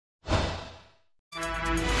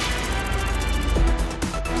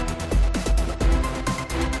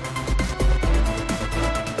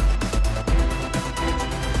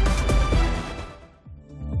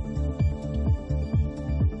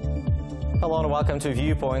Hello and welcome to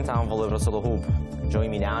Viewpoint. I'm Volodymyr Solokhub.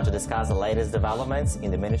 Join me now to discuss the latest developments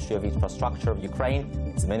in the Ministry of Infrastructure of Ukraine.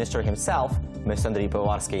 It's the minister himself, Mr. Andriy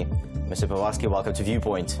Pyvovarsky. Mr. Pyvovarsky, welcome to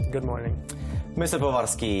Viewpoint. Good morning. Mr.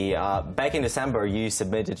 Pyvovarsky, back in December, you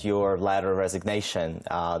submitted your letter of resignation.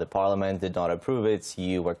 The parliament did not approve it.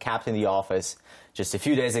 You were kept in the office. Just a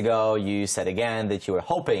few days ago, you said again that you were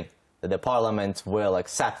hoping that the parliament will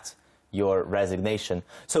accept your resignation.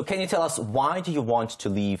 So can you tell us, why do you want to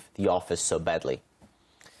leave the office so badly?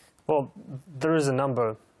 Well, there is a number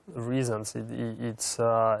of reasons. It's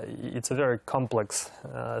a very complex,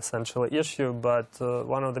 essentially, issue, but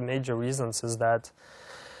one of the major reasons is that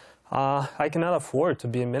I cannot afford to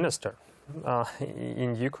be a minister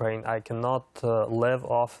in Ukraine. I cannot live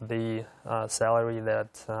off the salary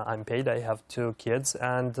that I'm paid. I have 2 kids,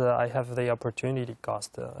 and I have the opportunity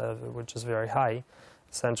cost, which is very high.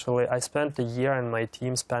 Essentially, I spent a year, and my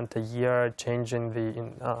team spent a year changing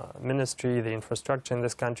the ministry, the infrastructure in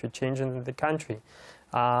this country, changing the country.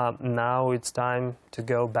 Now it's time to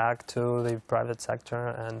go back to the private sector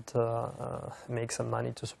and make some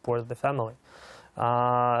money to support the family.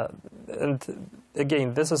 And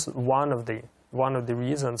again, this is one of the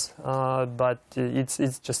reasons, but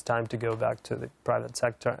it's just time to go back to the private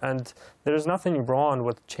sector. And there's nothing wrong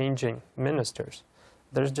with changing ministers.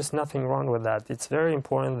 There's just nothing wrong with that. It's very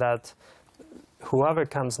important that whoever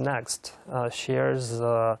comes next shares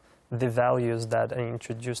the values that I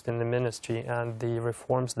introduced in the ministry and the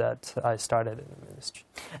reforms that I started in the ministry.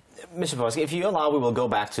 Mr. Pyvovarsky, if you allow, we will go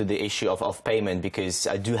back to the issue of payment, because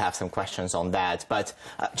I do have some questions on that. But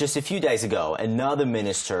just a few days ago, another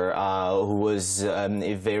minister who was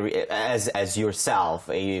as yourself,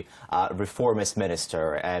 a reformist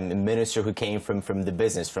minister, and a minister who came from the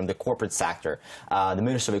business, from the corporate sector, the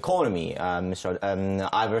Minister of Economy, Mr.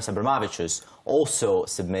 Ivars, also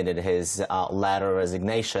submitted his letter of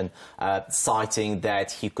resignation, citing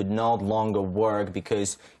that he could not longer work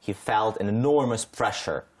because he felt an enormous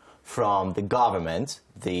pressure from the government,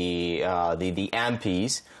 the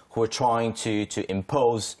MPs, who were trying to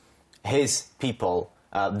impose his people,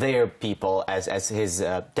 their people, as his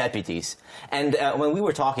deputies. And when we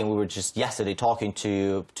were talking, we were just yesterday talking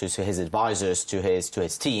to his advisors, to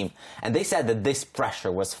his team, and they said that this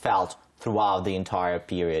pressure was felt throughout the entire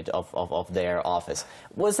period of their office.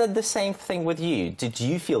 Was that the same thing with you? Did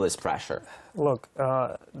you feel this pressure? Look,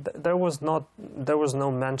 there was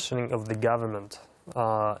no mentioning of the government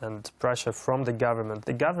and pressure from the government.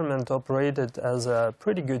 The government operated as a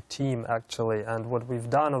pretty good team, actually, and what we've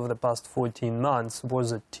done over the past 14 months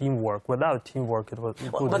was a teamwork. Without teamwork, it would be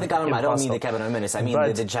But the government, I don't mean the cabinet minister, I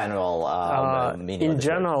mean the general meaning. In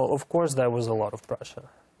general, of course, there was a lot of pressure.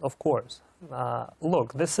 Of course.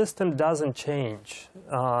 Look, the system doesn't change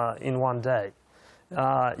in one day.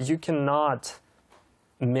 You cannot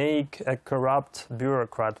make a corrupt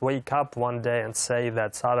bureaucrat wake up one day and say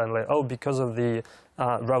that suddenly, oh, because of the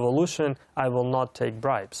revolution, I will not take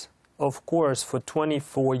bribes. Of course, for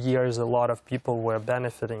 24 years, a lot of people were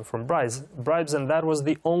benefiting from bribes, and that was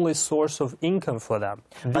the only source of income for them.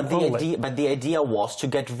 But the idea was to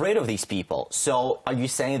get rid of these people. So are you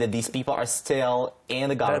saying that these people are still in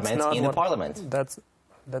the government, in the parliament?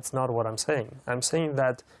 That's not what I'm saying. I'm saying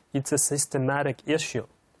that it's a systematic issue.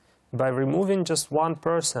 By removing just one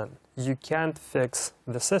person, you can't fix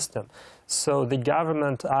the system. So the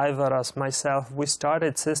government, Ivars, myself, we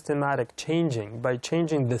started systematic changing by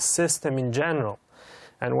changing the system in general.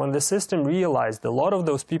 And when the system realized, a lot of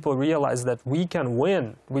those people realized that we can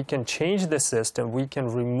win, we can change the system, we can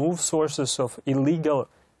remove sources of illegal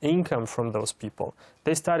income from those people,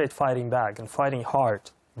 they started fighting back and fighting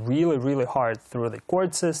hard, really, really hard, through the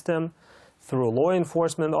court system, through law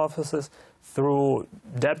enforcement offices, through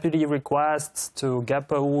deputy requests to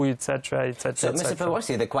GPU, etc., etc. So, Mr.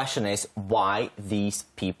 Pyvovarsky, the question is why these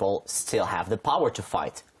people still have the power to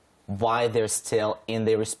fight, why they're still in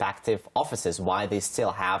their respective offices, why they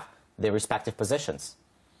still have their respective positions.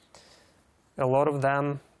 A lot of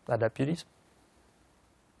them are deputies,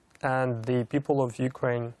 and the people of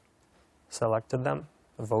Ukraine selected them,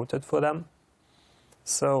 voted for them.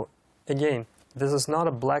 So, again, this is not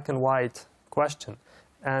a black and white question,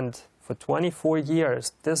 and for 24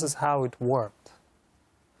 years, this is how it worked.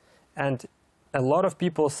 And a lot of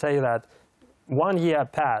people say that 1 year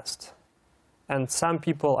passed, and some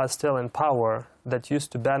people are still in power that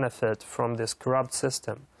used to benefit from this corrupt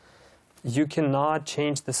system. You cannot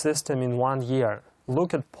change the system in 1 year.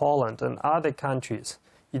 Look at Poland and other countries.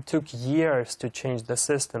 It took years to change the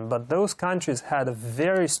system, but those countries had a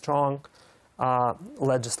very strong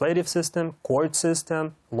legislative system, court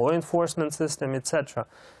system, law enforcement system, etc.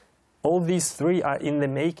 All these three are in the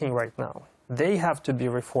making right now. they have to be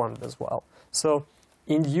reformed as well. So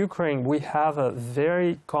in Ukraine, we have a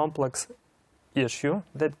very complex issue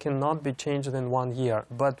that cannot be changed in 1 year.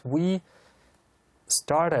 But we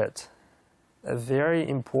started a very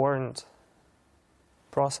important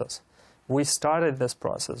process. We started this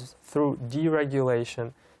process through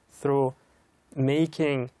deregulation, through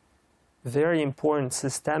making very important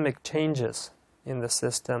systemic changes in the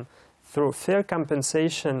system, through fair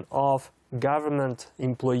compensation of government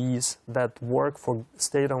employees that work for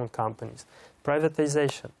state-owned companies,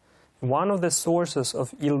 privatization. One of the sources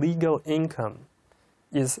of illegal income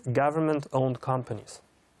is government-owned companies.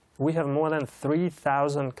 We have more than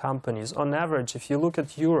 3,000 companies. On average, if you look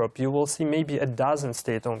at Europe, you will see maybe a dozen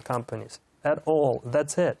state-owned companies at all.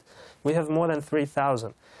 That's it. We have more than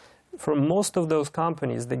 3,000. From most of those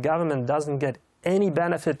companies, the government doesn't get any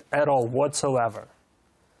benefit at all whatsoever.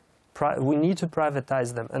 We need to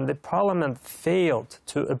privatize them. And the parliament failed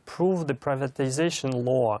to approve the privatization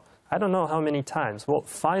law. I don't know how many times. Well,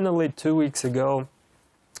 finally, 2 weeks ago,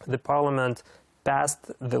 the parliament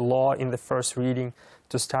passed the law in the first reading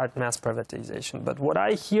to start mass privatization. But what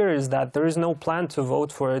I hear is that there is no plan to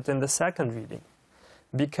vote for it in the second reading,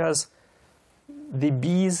 because the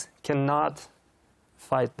bees cannot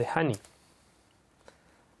fight the honey.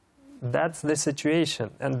 That's the situation,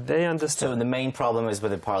 and they understand. So the main problem is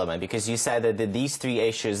with the parliament, because you said that these three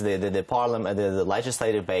issues, the parliament, the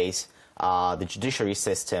legislative base, the judiciary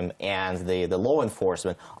system, and the law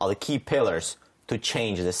enforcement are the key pillars to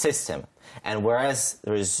change the system. And whereas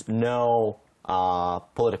there is no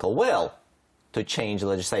political will to change the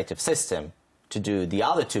legislative system to do the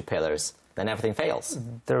other two pillars, then everything fails.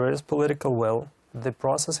 There is political will. The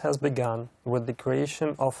process has begun with the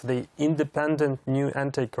creation of the independent new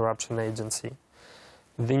anti-corruption agency.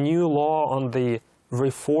 The new law on the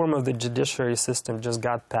reform of the judiciary system just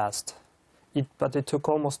got passed. But it took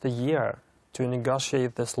almost a year to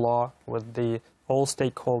negotiate this law with all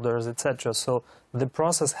stakeholders, etc. So the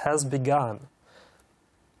process has begun.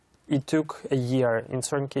 It took a year, in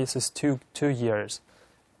certain cases 2 years.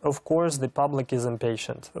 Of course, the public is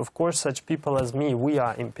impatient. Of course, such people as me, we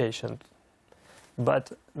are impatient.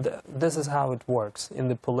 But this is how it works in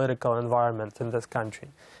the political environment in this country.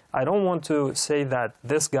 I don't want to say that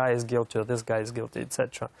this guy is guilty or this guy is guilty,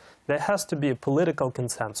 etc. There has to be a political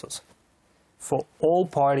consensus for all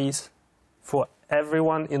parties, for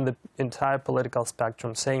everyone in the entire political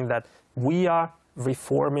spectrum, saying that we are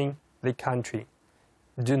reforming the country.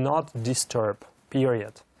 Do not disturb,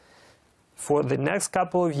 period. For the next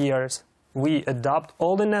couple of years, we adopt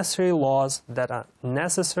all the necessary laws that are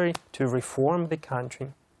necessary to reform the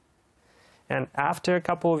country. And after a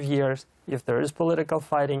couple of years, if there is political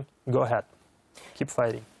fighting, go ahead. Keep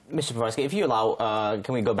fighting. Mr. Pyvovarsky, if you allow,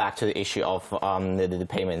 can we go back to the issue of the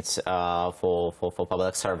payments for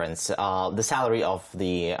public servants? The salary of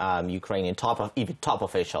the Ukrainian even top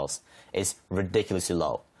officials is ridiculously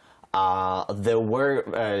low. There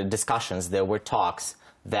were discussions, there were talks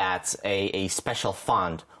that a special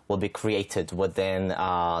fund will be created within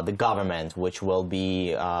the government, which will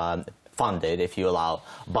be funded, if you allow,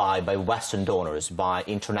 by Western donors, by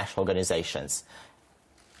international organizations.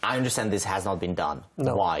 I understand this has not been done.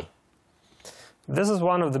 No. Why? This is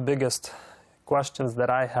one of the biggest questions that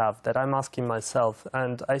I have, that I'm asking myself.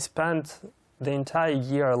 And I spent the entire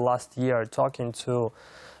year last year talking to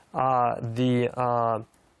the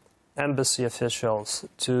embassy officials,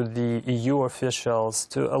 to the EU officials,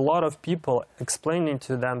 to a lot of people, explaining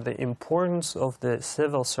to them the importance of the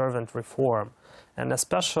civil servant reform, and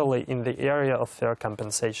especially in the area of fair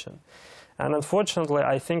compensation. And unfortunately,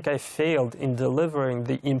 I think I failed in delivering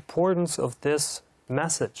the importance of this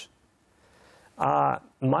message.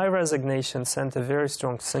 My resignation sent a very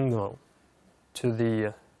strong signal to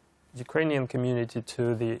the Ukrainian community,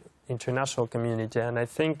 to the international community, and I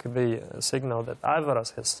think the signal that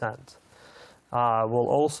Pyvovarsky has sent will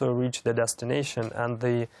also reach the destination, and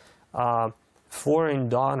the foreign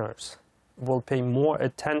donors will pay more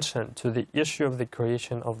attention to the issue of the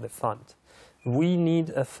creation of the fund. We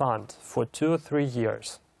need a fund for 2 or 3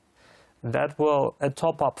 years that will, a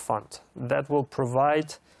top-up fund, that will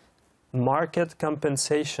provide market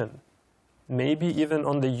compensation, maybe even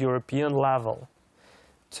on the European level,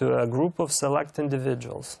 to a group of select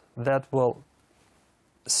individuals that will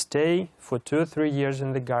stay for 2 or 3 years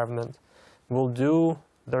in the government, will do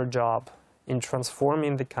their job in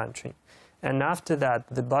transforming the country. And after that,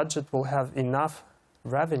 the budget will have enough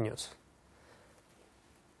revenues,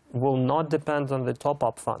 will not depend on the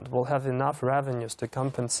top-up fund, will have enough revenues to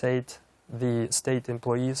compensate the state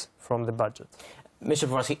employees from the budget. Mr.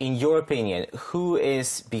 Pyvovarsky, in your opinion, who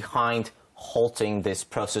is behind halting this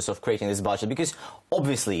process of creating this budget? Because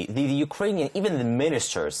obviously the Ukrainian, even the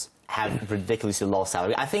ministers, have ridiculously low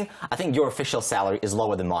salary. I think your official salary is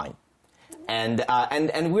lower than mine. And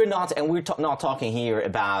we're not talking here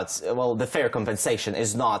about, well, the fair compensation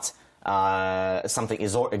is not something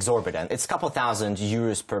exorbitant. It's a couple thousand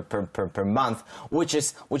euros per month, which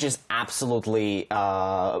is absolutely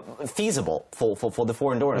feasible for the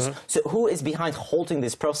foreign donors. Mm-hmm. So who is behind halting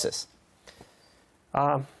this process?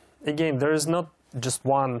 Again, there is not just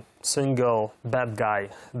one single bad guy,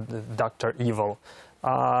 Dr. Evil.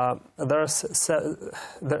 There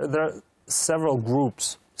are several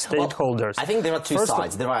groups, stakeholders. Well, I think there are two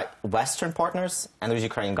sides. There are Western partners and there's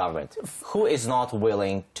Ukrainian government. Who is not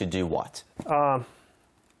willing to do what?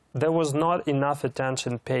 There was not enough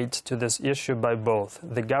attention paid to this issue by both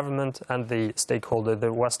the government and the stakeholder,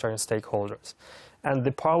 the Western stakeholders. And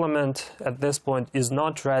the parliament at this point is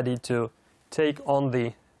not ready to take on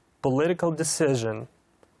the political decision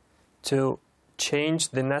to change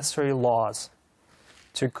the necessary laws,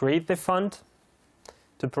 to create the fund,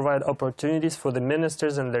 to provide opportunities for the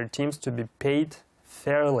ministers and their teams to be paid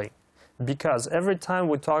fairly. Because every time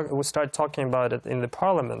we start talking about it in the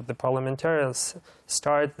parliament, the parliamentarians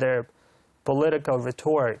start their political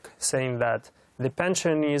rhetoric saying that the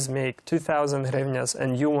pensioners make 2,000 hryvnias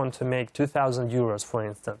and you want to make 2,000 euros, for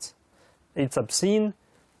instance. It's obscene,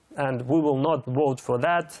 and we will not vote for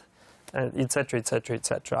that, and etc., etc.,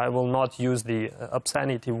 etc. I will not use the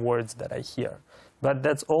obscenity words that I hear. But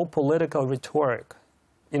that's all political rhetoric.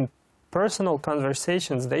 In personal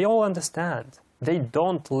conversations, they all understand. They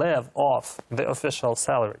don't live off the official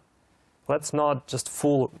salary. Let's not just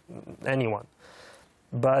fool anyone.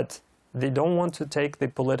 But they don't want to take the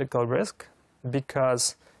political risk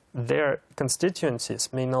because their constituencies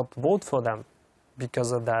may not vote for them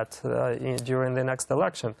because of that during the next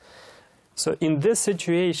election. So in this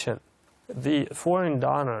situation, the foreign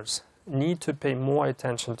donors need to pay more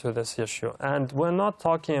attention to this issue. And we're not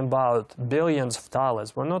talking about billions of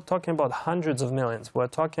dollars. We're not talking about hundreds of millions. We're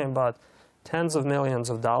talking about tens of millions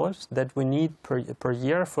of dollars that we need per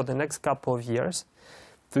year for the next couple of years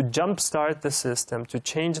to jumpstart the system, to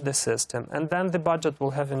change the system, and then the budget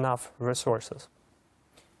will have enough resources.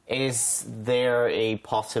 Is there a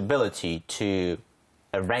possibility to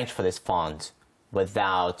arrange for this fund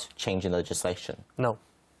without changing legislation? No.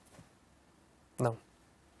 No.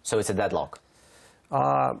 So it's a deadlock?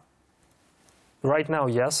 Right now,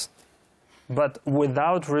 yes. But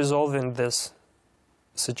without resolving this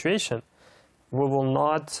situation, we will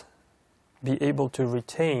not be able to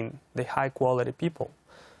retain the high-quality people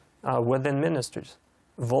within ministries.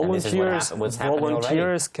 Volunteers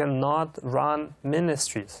cannot run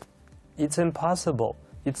ministries. It's impossible.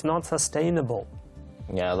 It's not sustainable.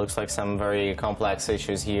 Yeah, it looks like some very complex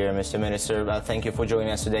issues here, Mr. Minister. Thank you for joining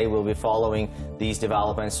us today. We'll be following these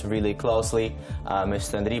developments really closely.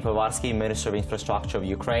 Mr. Andriy Pyvovarsky, Minister of Infrastructure of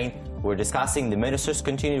Ukraine. We're discussing the minister's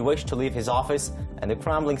continued wish to leave his office and the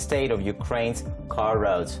crumbling state of Ukraine's car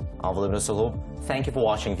roads. I'm Vladimir Solub. Thank you for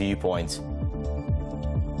watching Viewpoint.